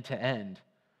end to end.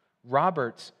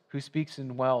 Roberts, who speaks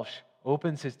in Welsh,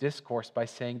 opens his discourse by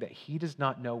saying that he does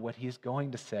not know what he is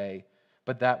going to say,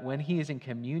 but that when he is in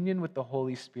communion with the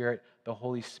Holy Spirit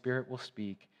will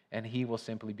speak, and he will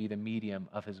simply be the medium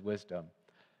of his wisdom.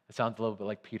 It sounds a little bit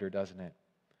like Peter, doesn't it?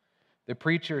 The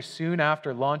preacher soon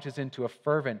after launches into a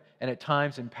fervent and at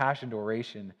times impassioned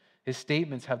oration. His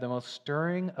statements have the most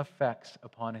stirring effects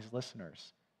upon his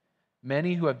listeners.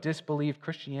 Many who have disbelieved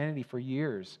Christianity for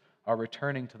years are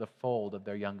returning to the fold of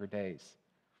their younger days.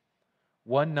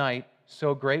 One night,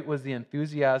 so great was the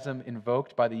enthusiasm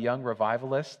invoked by the young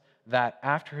revivalist that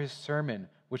after his sermon,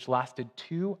 which lasted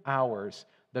 2 hours,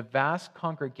 the vast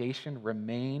congregation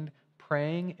remained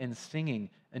praying and singing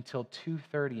until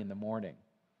 2:30 in the morning.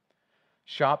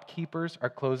 Shopkeepers are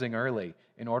closing early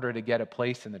in order to get a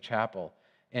place in the chapel,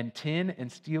 and tin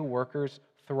and steel workers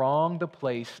throng the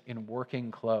place in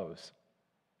working clothes.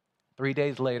 3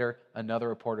 days later, another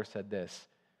reporter said this: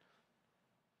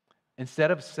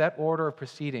 instead of set order of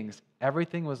proceedings,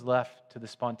 everything was left to the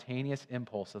spontaneous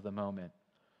impulse of the moment.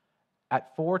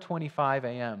 At 4:25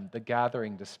 a.m., the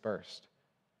gathering dispersed.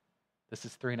 This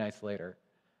is 3 nights later.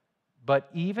 But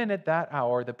even at that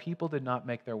hour, the people did not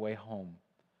make their way home.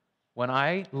 When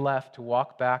I left to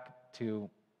walk back to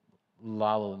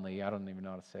Lallanley, I don't even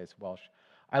know how to say it's Welsh,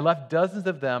 I left dozens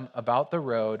of them about the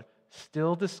road,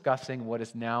 still discussing what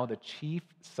is now the chief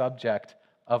subject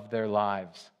of their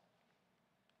lives.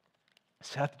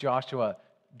 Seth Joshua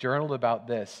journaled about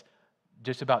this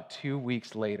just about 2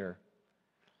 weeks later.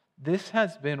 This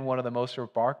has been one of the most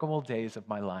remarkable days of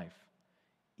my life.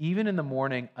 Even in the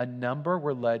morning, a number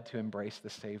were led to embrace the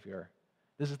Savior.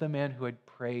 This is the man who had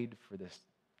prayed for this.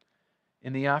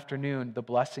 In the afternoon, the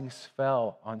blessings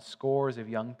fell on scores of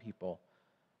young people.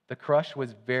 The crush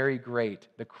was very great.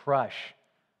 The crush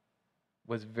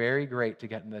was very great to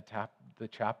get in the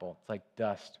chapel. It's like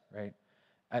dust, right?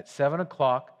 At 7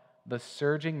 o'clock, the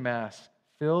surging mass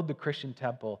filled the Christian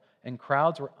temple, and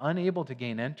crowds were unable to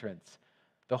gain entrance.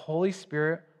 The Holy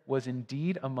Spirit was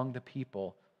indeed among the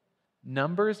people.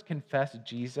 Numbers confess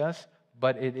Jesus,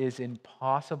 but it is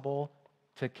impossible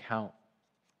to count.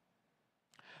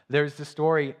 There's the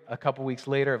story a couple weeks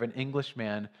later of an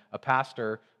Englishman, a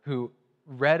pastor, who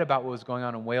read about what was going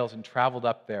on in Wales and traveled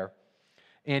up there.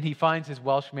 And he finds his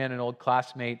Welshman, an old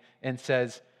classmate, and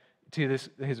says to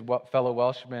his fellow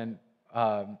Welshman,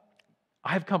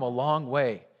 I've come a long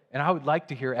way, and I would like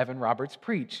to hear Evan Roberts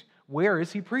preach. Where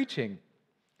is he preaching?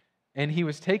 And he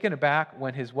was taken aback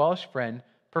when his Welsh friend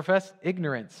professed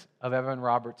ignorance of Evan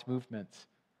Roberts' movements.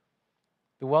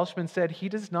 The Welshman said he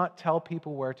does not tell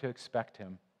people where to expect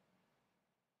him.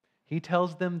 He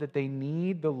tells them that they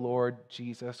need the Lord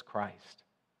Jesus Christ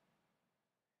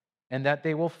and that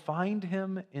they will find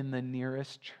him in the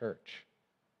nearest church.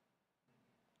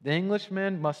 The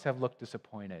Englishman must have looked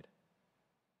disappointed,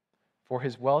 for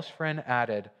his Welsh friend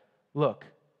added, "Look,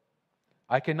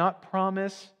 I cannot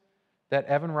promise that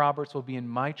Evan Roberts will be in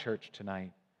my church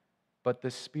tonight, but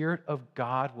the Spirit of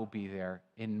God will be there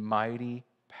in mighty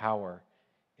power."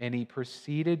 And he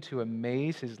proceeded to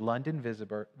amaze his London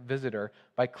visitor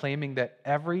by claiming that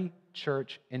every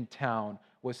church in town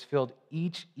was filled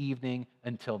each evening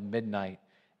until midnight,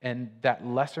 and that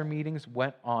lesser meetings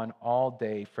went on all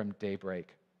day from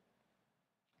daybreak.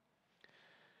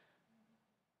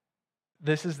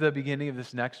 This is the beginning of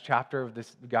this next chapter of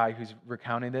this guy who's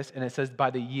recounting this, and it says, by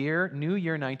the new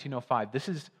year 1905, this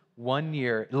is 1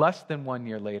 year, less than 1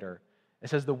 year later, it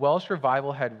says the Welsh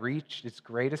revival had reached its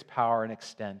greatest power and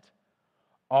extent.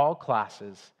 All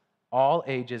classes, all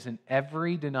ages, and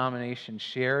every denomination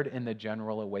shared in the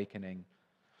general awakening.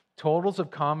 Totals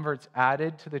of converts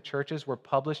added to the churches were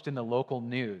published in the local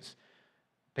news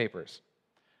papers.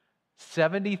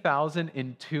 70,000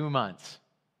 in 2 months.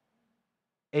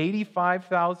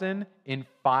 85,000 in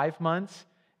 5 months.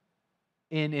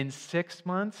 In 6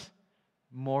 months,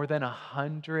 more than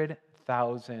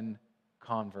 100,000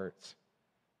 converts.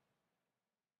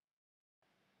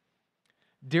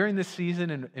 During this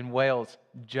season in Wales,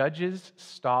 judges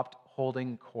stopped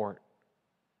holding court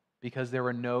because there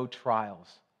were no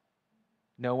trials,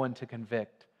 no one to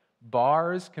convict.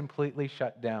 Bars completely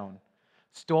shut down.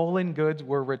 Stolen goods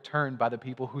were returned by the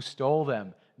people who stole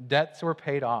them. Debts were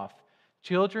paid off.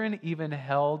 Children even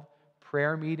held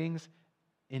prayer meetings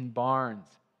in barns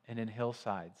and in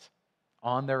hillsides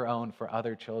on their own for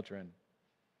other children.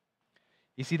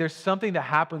 You see, there's something that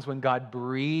happens when God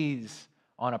breathes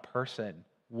on a person,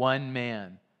 one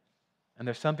man. And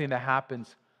there's something that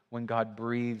happens when God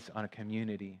breathes on a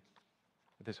community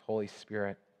with His Holy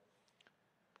Spirit.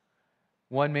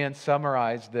 One man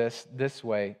summarized this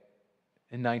way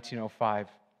in 1905.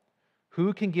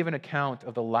 Who can give an account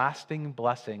of the lasting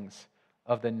blessings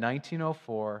of the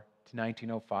 1904 to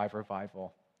 1905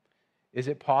 revival? Is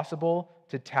it possible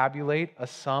to tabulate a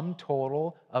sum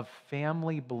total of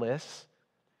family bliss,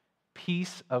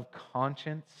 peace of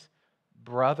conscience,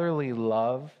 brotherly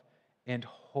love, and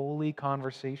holy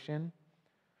conversation?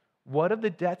 What of the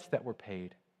debts that were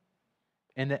paid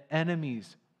and the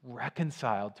enemies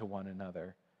reconciled to one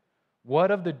another?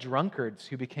 What of the drunkards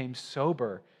who became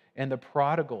sober and the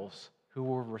prodigals who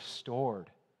were restored?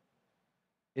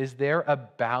 Is there a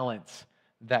balance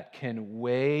that can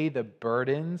weigh the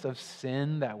burdens of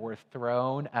sin that were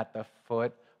thrown at the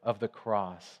foot of the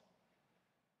cross?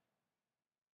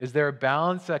 Is there a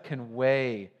balance that can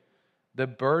weigh the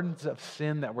burdens of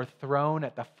sin that were thrown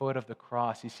at the foot of the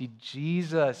cross? You see,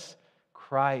 Jesus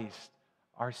Christ,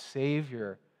 our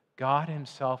Savior, God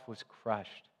Himself was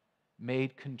crushed,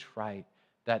 made contrite,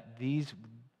 that these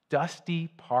dusty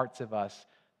parts of us,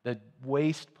 the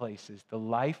waste places, the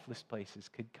lifeless places,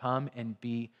 could come and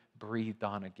be breathed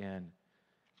on again,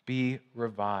 be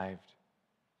revived.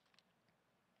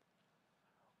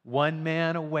 One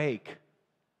man awake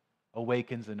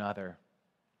awakens another.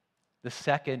 The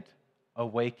second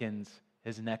awakens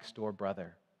his next door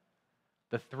brother.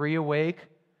 The three awake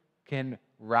can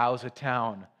rouse a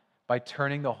town by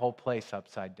turning the whole place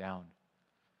upside down.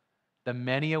 The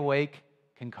many awake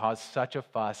can cause such a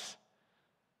fuss,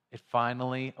 it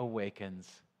finally awakens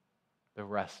the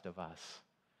rest of us.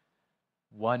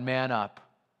 One man up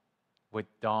with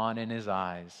dawn in his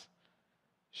eyes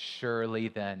surely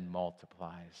then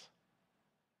multiplies.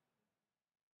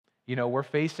 You know, we're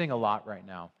facing a lot right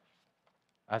now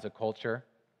as a culture,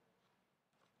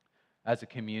 as a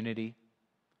community.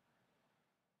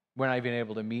 We're not even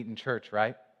able to meet in church,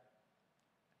 right?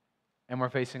 And we're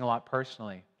facing a lot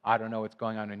personally. I don't know what's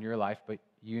going on in your life, but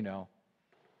you know.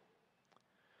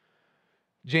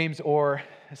 James Orr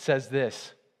says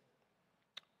this: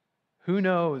 who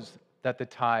knows that the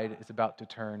tide is about to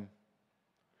turn?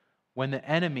 When the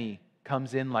enemy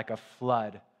comes in like a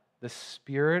flood, the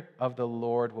Spirit of the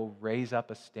Lord will raise up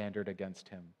a standard against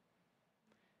him.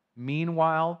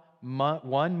 Meanwhile,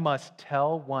 one must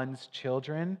tell one's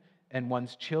children and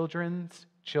one's children's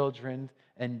children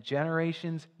and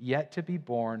generations yet to be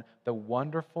born the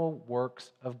wonderful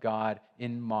works of God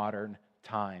in modern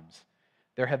times.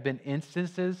 There have been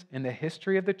instances in the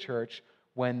history of the church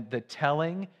when the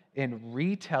telling and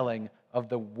retelling of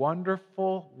the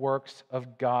wonderful works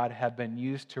of God have been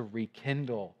used to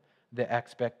rekindle the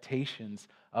expectations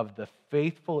of the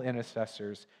faithful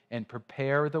intercessors and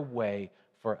prepare the way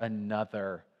for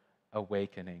another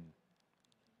awakening.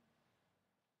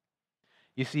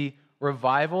 You see,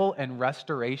 revival and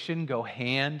restoration go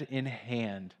hand in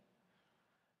hand.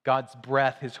 God's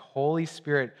breath, His Holy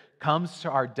Spirit, comes to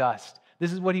our dust.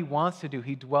 This is what He wants to do.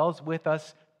 He dwells with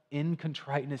us in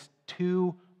contriteness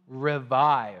to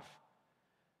revive.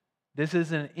 This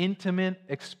is an intimate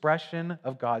expression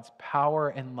of God's power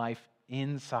and life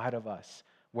inside of us,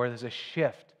 where there's a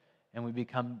shift and we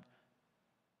become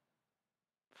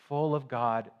full of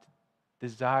God,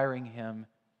 desiring Him,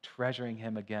 treasuring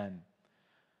Him again.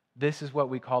 This is what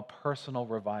we call personal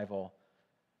revival.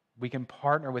 We can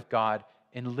partner with God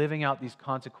in living out these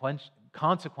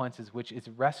consequences, which is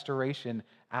restoration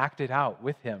acted out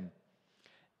with Him.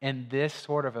 And this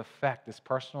sort of effect, this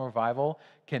personal revival,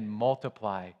 can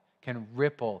multiply, can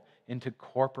ripple into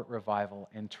corporate revival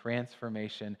and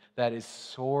transformation that is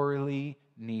sorely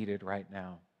needed right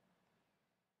now.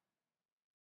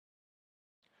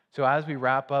 So as we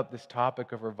wrap up this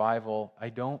topic of revival, I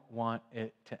don't want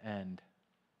it to end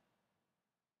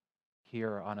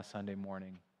here on a Sunday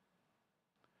morning.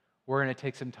 We're going to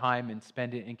take some time and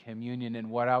spend it in communion, and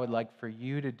what I would like for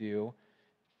you to do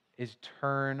is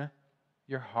turn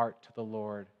your heart to the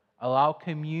Lord. Allow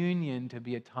communion to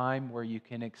be a time where you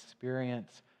can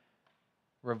experience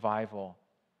revival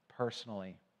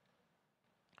personally.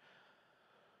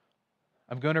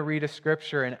 I'm going to read a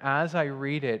scripture, and as I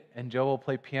read it, and Joe will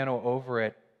play piano over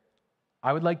it,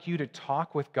 I would like you to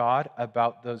talk with God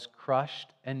about those crushed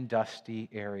and dusty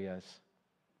areas.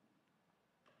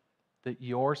 That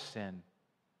your sin,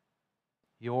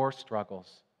 your struggles,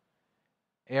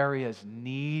 areas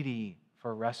needy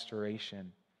for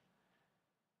restoration,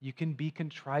 you can be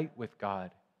contrite with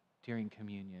God during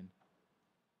communion.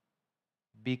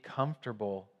 be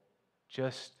comfortable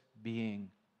just being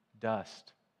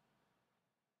dust.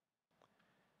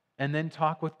 And then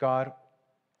talk with God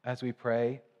as we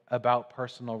pray about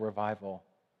personal revival,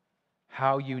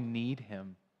 how you need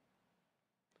Him,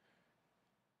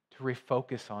 to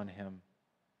refocus on Him,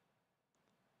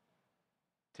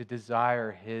 to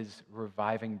desire His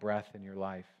reviving breath in your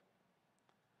life.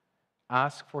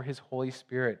 Ask for His Holy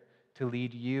Spirit to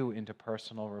lead you into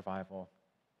personal revival.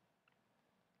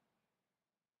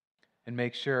 And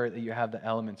make sure that you have the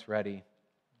elements ready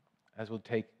as we'll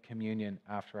take communion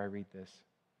after I read this.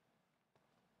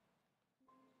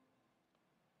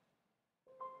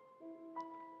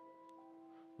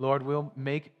 Lord, we'll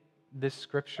make this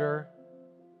scripture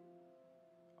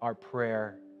our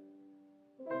prayer,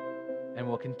 and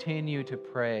we'll continue to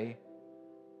pray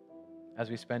as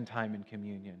we spend time in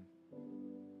communion.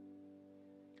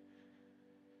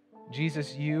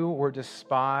 Jesus, you were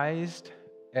despised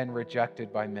and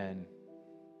rejected by men,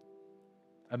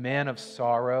 a man of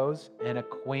sorrows and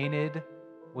acquainted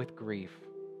with grief,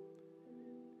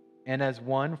 and as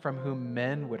one from whom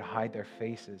men would hide their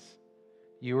faces.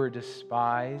 You were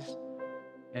despised,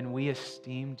 and we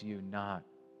esteemed you not.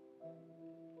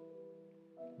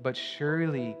 But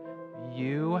surely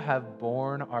you have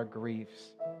borne our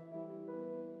griefs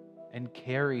and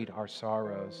carried our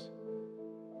sorrows.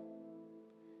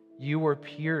 You were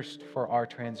pierced for our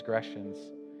transgressions,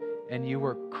 and you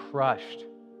were crushed,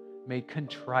 made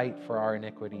contrite for our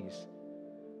iniquities.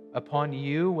 Upon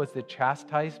you was the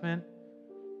chastisement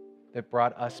that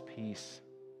brought us peace.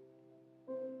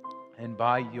 And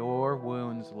by your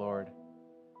wounds, Lord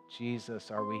Jesus,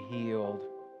 are we healed.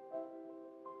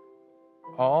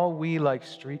 All we like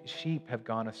sheep have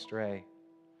gone astray.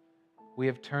 We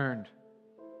have turned,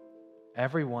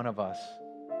 every one of us,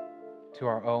 to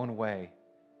our own way.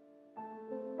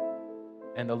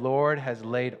 And the Lord has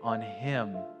laid on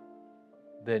Him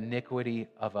the iniquity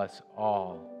of us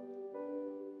all.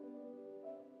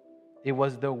 It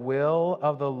was the will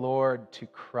of the Lord to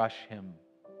crush Him.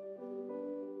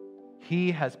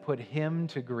 He has put Him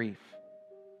to grief.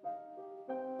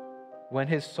 When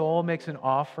His soul makes an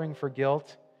offering for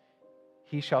guilt,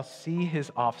 He shall see His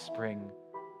offspring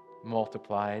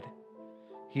multiplied.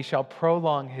 He shall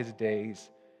prolong His days,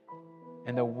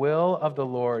 and the will of the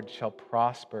Lord shall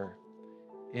prosper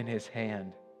in His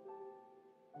hand.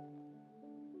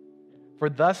 For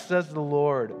thus says the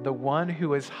Lord, the one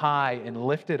who is high and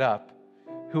lifted up,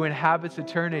 who inhabits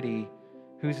eternity,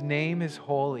 whose name is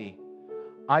holy.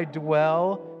 I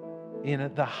dwell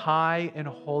in the high and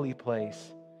holy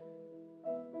place,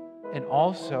 and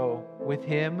also with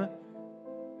Him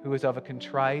who is of a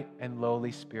contrite and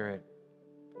lowly spirit,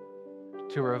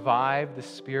 to revive the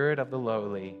spirit of the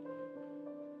lowly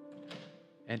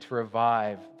and to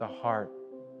revive the heart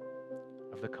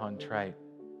of the contrite.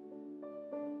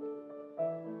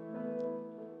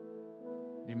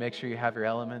 You make sure you have your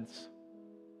elements.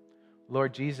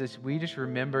 Lord Jesus, we just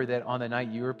remember that on the night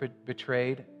you were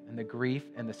betrayed, and the grief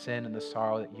and the sin and the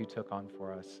sorrow that you took on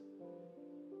for us.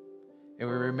 And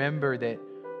we remember that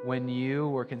when you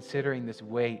were considering this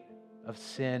weight of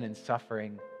sin and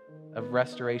suffering, of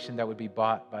restoration that would be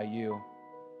bought by you,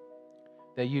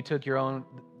 that you took your own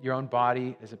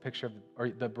body as a picture of, or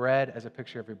the bread as a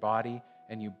picture of your body,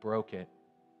 and you broke it,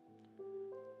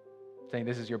 saying,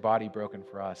 this is your body broken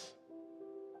for us.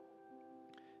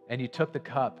 And you took the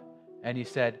cup and you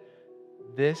said,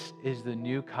 this is the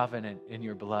new covenant in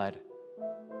your blood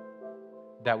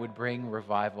that would bring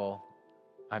revival.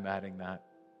 I'm adding that.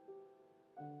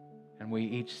 And we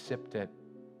each sipped it.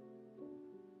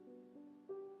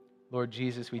 Lord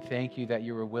Jesus, we thank you that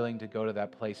you were willing to go to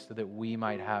that place so that we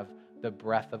might have the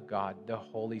breath of God, the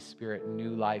Holy Spirit, new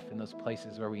life in those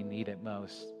places where we need it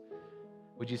most.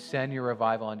 Would you send your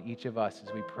revival on each of us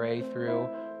as we pray through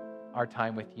our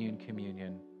time with you in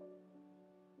communion?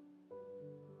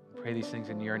 Pray these things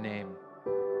in your name.